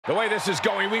The way this is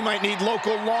going, we might need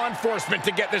local law enforcement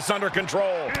to get this under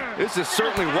control. This is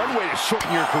certainly one way to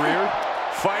shorten your career.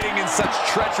 Fighting in such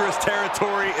treacherous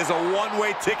territory is a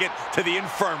one-way ticket to the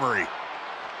infirmary.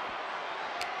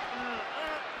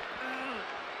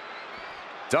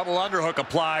 Double underhook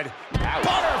applied. Ouch.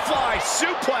 Butterfly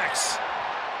suplex.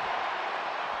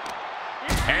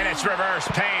 And it's reverse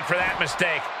pain for that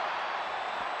mistake.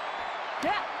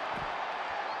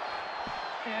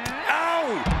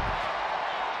 Ow!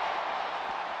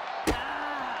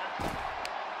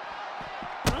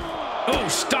 Oh,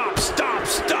 stop, stop,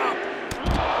 stop.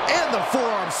 And the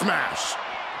forearm smash.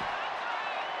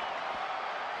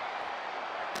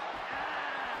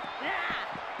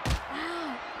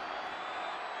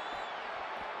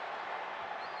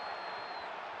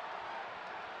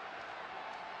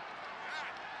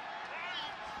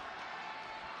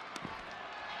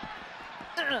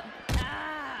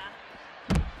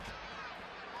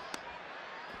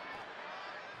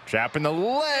 Trapping the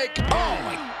leg. Oh,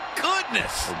 my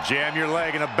goodness. Will jam your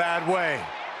leg in a bad way.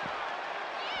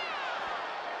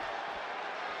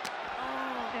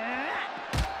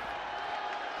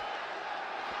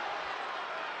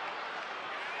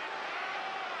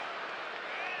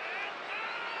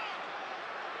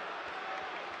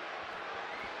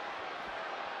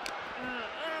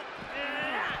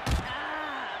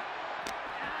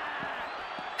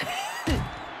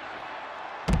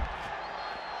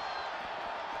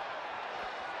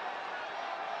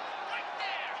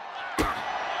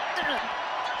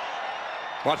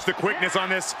 Watch the quickness on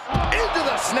this. Into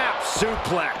the snap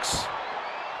suplex.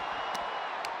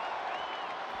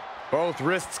 Both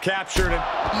wrists captured.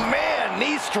 And man,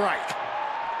 knee strike.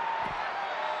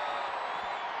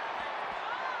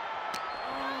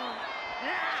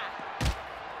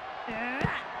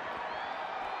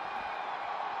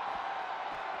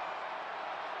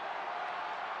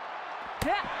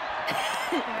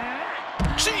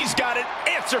 She's got an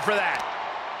answer for that.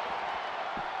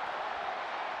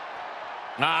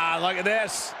 Ah, look at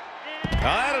this.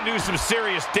 That'll do some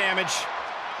serious damage.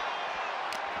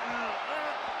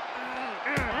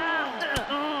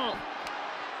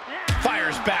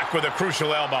 Fires back with a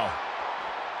crucial elbow.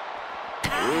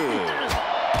 ooh.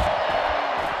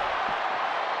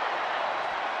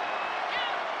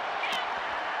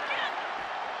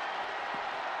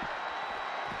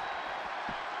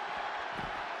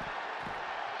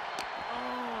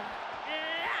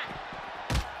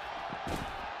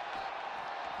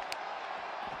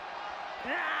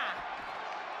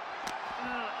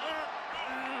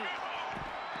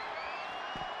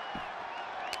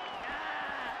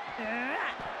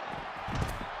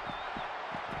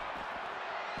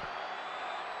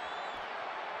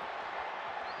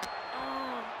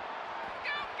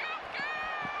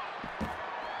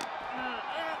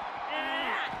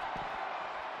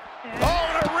 Oh,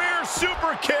 and a rear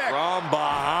super kick. From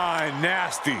behind,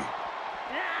 nasty.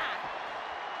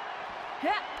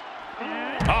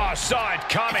 Oh, saw it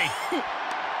coming.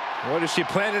 What is she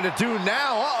planning to do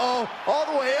now? Uh-oh,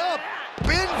 all the way up.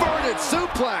 Inverted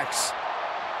suplex.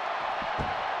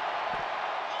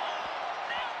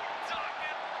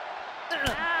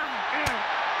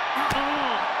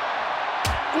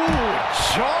 Ooh,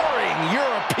 jarring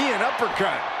European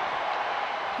uppercut.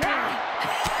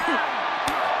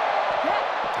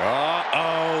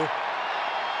 Uh-oh.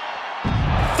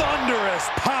 Thunderous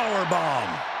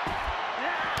powerbomb.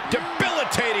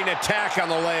 Debilitating attack on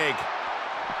the leg.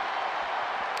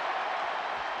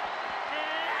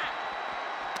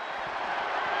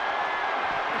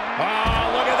 Oh,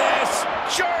 look at this.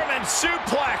 German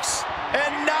suplex.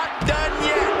 And not done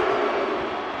yet.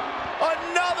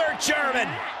 Another German.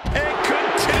 And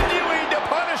continuing to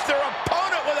punish their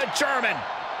opponent with a German.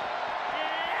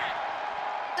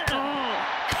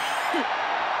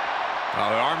 Oh,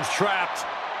 the arm's trapped.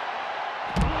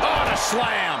 Oh, the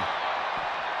slam.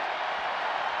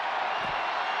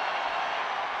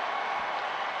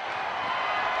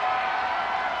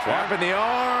 Trapping the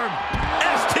arm.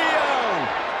 STO.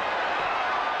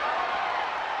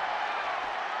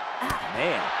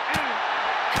 Man.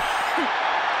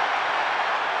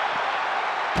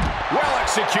 Well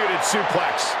executed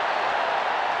suplex.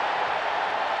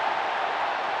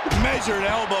 Measured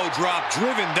elbow drop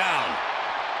driven down.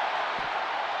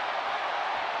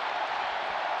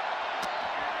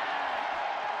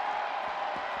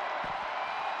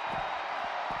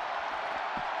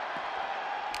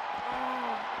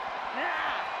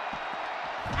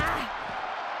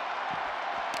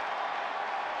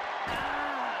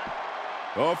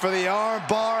 Go for the arm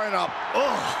bar and up.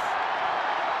 Ugh.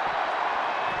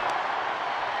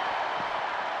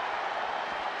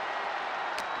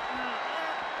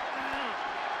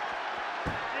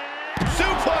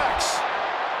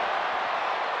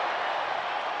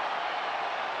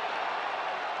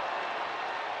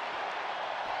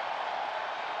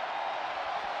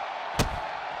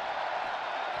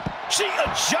 She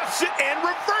adjusts it and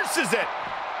reverses it.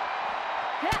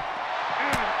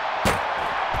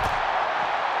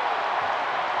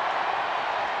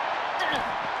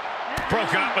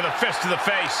 Broken up with a fist to the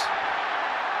face.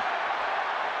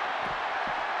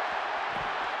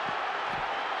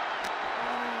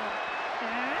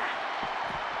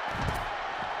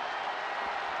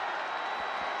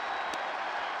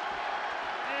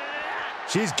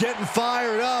 She's getting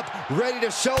fired up, ready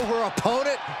to show her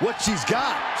opponent what she's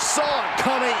got. Saw it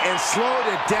coming and slowed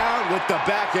it down with the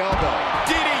back elbow.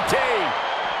 DDT.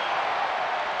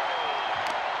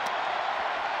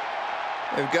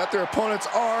 They've got their opponent's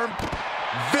arm.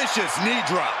 Vicious knee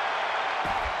drop.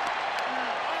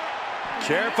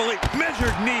 Carefully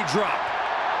measured knee drop.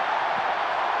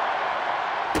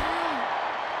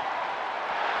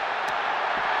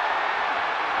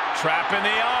 Trapping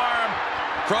the arm.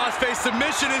 Crossface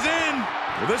submission is in.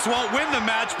 Well, this won't win the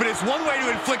match, but it's one way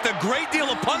to inflict a great deal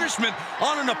of punishment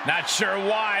on an opponent. Not sure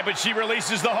why, but she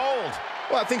releases the hold.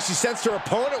 Well, I think she sensed her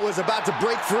opponent was about to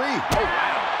break free. Oh,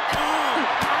 wow.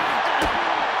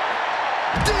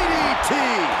 DDT!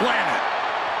 Planet.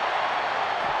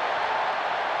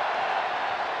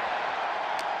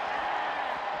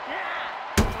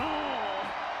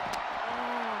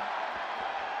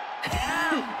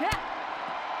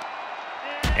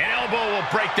 An elbow will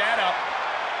break that up.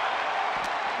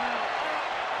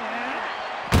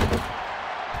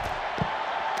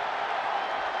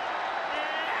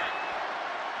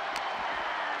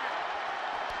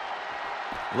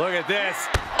 Look at this.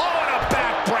 Oh, and a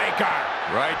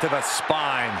backbreaker. Right to the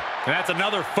spine. And that's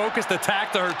another focused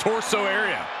attack to her torso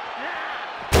area.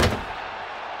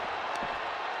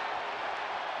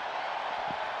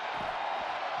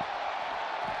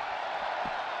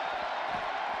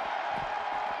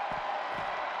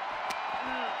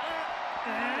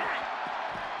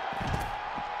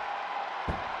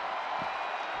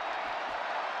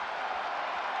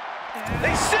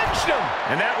 They cinched him.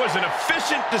 And that was an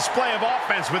efficient display of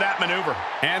offense with that maneuver.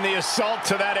 And the assault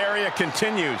to that area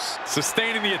continues.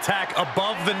 Sustaining the attack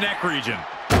above the neck region.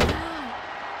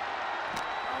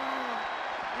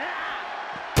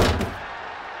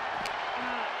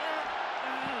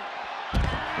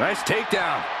 Nice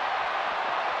takedown.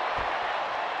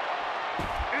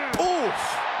 Oof.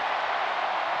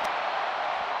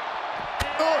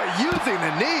 Oh, using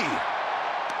the knee.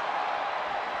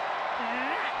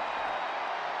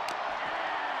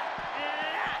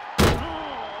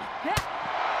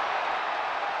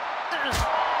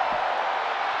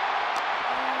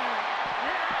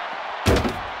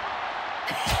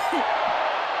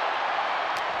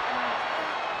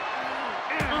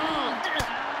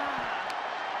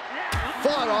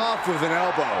 Fought off with an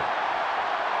elbow.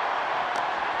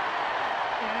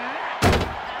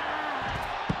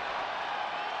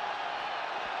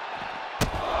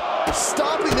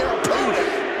 Stopping their opponent.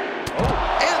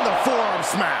 And the forearm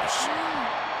smash.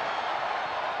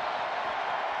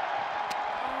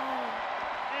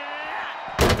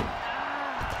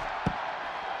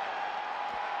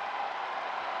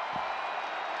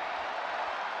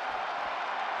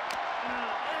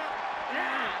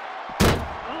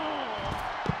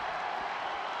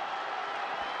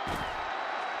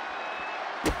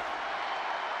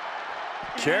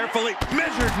 Carefully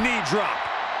measured knee drop.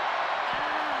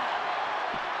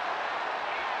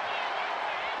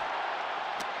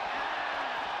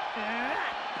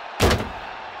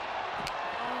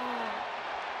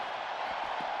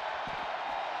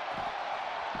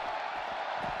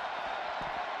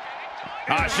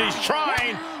 She's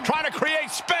trying to create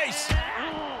space.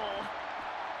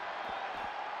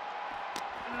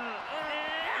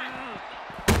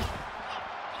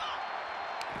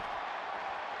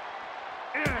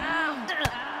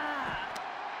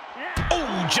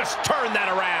 Oh, just turn that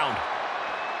around.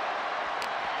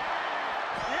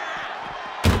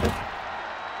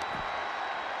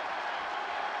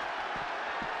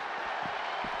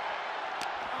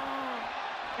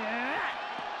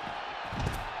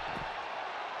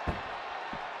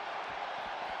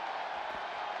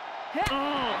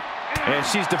 And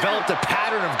she's developed a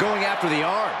pattern of going after the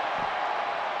arm.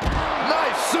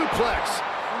 Nice suplex.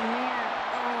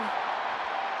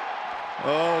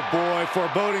 Oh boy,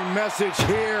 foreboding message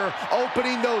here,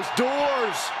 opening those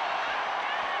doors.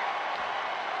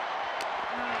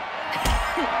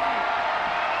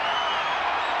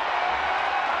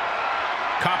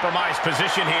 Compromised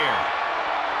position here.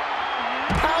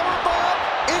 Powerbomb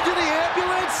into the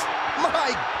ambulance?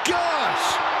 My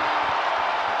gosh!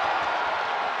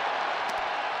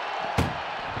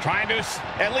 Trying to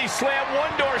at least slam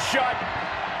one door shut.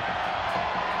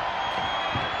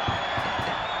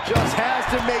 Just has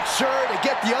to make sure to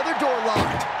get the other door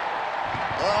locked.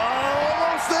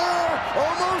 Almost there!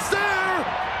 Almost there!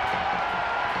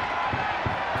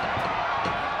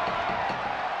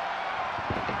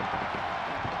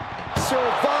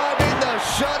 Surviving the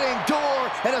shutting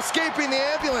door and escaping the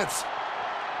ambulance.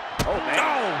 Oh, man.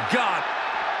 Oh, God.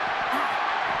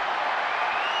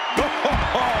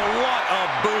 Oh, what a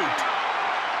boot.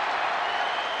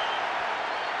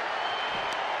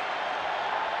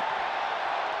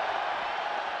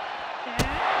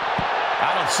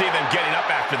 I don't see them getting up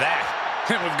after that.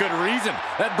 And with good reason.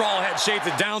 That brawl had shaped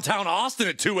to downtown Austin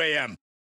at 2 a.m.